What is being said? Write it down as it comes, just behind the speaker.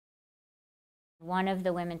One of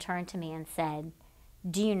the women turned to me and said,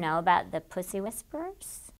 "Do you know about the pussy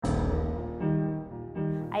whisperers?"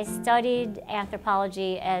 I studied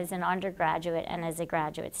anthropology as an undergraduate and as a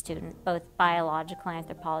graduate student, both biological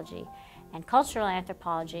anthropology and cultural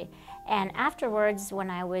anthropology. And afterwards, when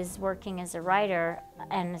I was working as a writer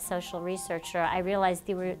and a social researcher, I realized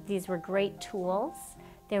these were great tools.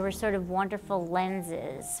 They were sort of wonderful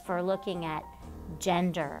lenses for looking at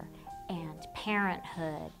gender and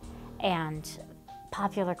parenthood and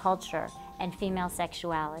popular culture and female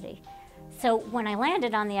sexuality. So when I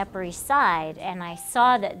landed on the Upper East Side and I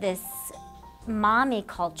saw that this mommy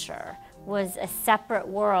culture was a separate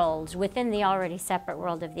world within the already separate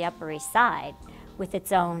world of the Upper East Side, with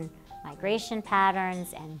its own migration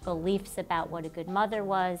patterns and beliefs about what a good mother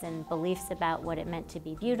was and beliefs about what it meant to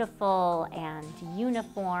be beautiful and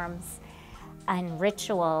uniforms and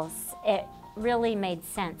rituals, it really made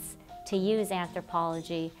sense to use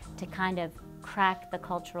anthropology to kind of crack the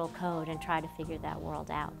cultural code and try to figure that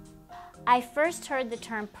world out. I first heard the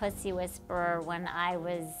term pussy whisperer when I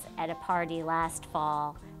was at a party last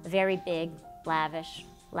fall, a very big, lavish,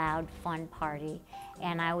 loud, fun party.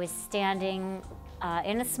 And I was standing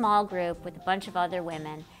in a small group with a bunch of other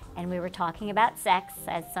women, and we were talking about sex,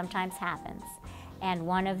 as sometimes happens. And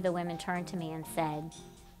one of the women turned to me and said,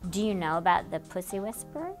 "Do you know about the pussy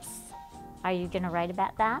whisperers? Are you going to write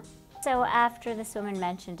about that?" So after this woman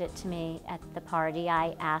mentioned it to me at the party,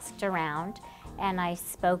 I asked around and I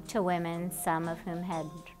spoke to women, some of whom had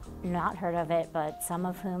not heard of it, but some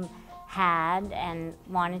of whom had and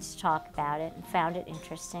wanted to talk about it and found it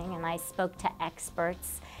interesting. And I spoke to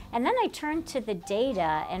experts. And then I turned to the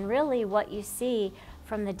data, and really what you see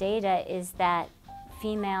from the data is that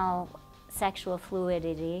female sexual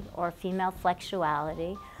fluidity or female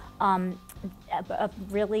flexuality, a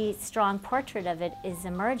really strong portrait of it is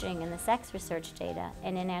emerging in the sex research data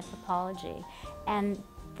and in anthropology. And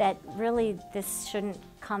that really this shouldn't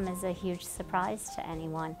come as a huge surprise to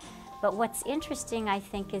anyone. But what's interesting, I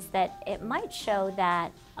think, is that it might show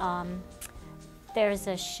that there's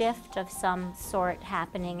a shift of some sort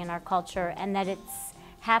happening in our culture, and that it's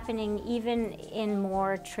happening even in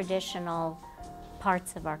more traditional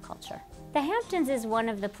parts of our culture. The Hamptons is one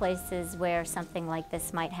of the places where something like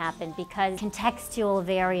this might happen because contextual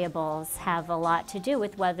variables have a lot to do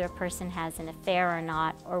with whether a person has an affair or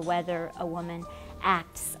not, or whether a woman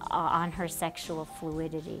acts on her sexual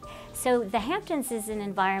fluidity. So the Hamptons is an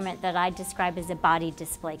environment that I describe as a body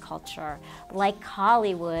display culture. Like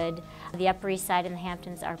Hollywood, the Upper East Side and the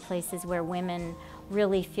Hamptons are places where women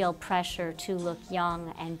really feel pressure to look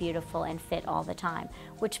young and beautiful and fit all the time,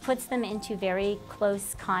 which puts them into very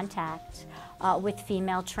close contact with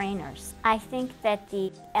female trainers. I think that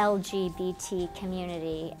the LGBT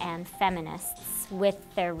community and feminists, with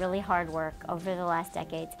their really hard work over the last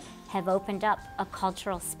decades, have opened up a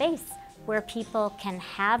cultural space where people can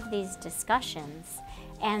have these discussions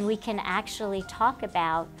and we can actually talk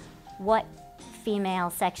about what female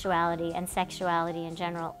sexuality and sexuality in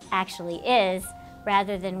general actually is,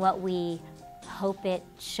 rather than what we hope it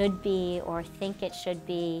should be or think it should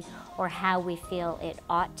be or how we feel it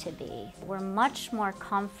ought to be. We're much more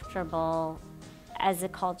comfortable as a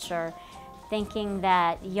culture thinking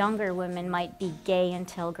that younger women might be gay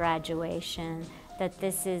until graduation, that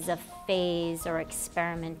this is a phase or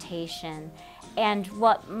experimentation. And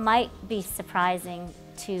what might be surprising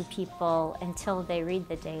to people until they read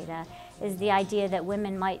the data is the idea that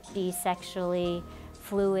women might be sexually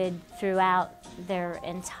fluid throughout their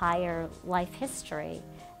entire life history,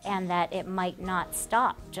 and that it might not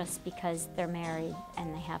stop just because they're married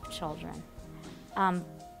and they have children.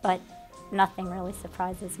 But nothing really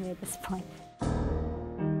surprises me at this point.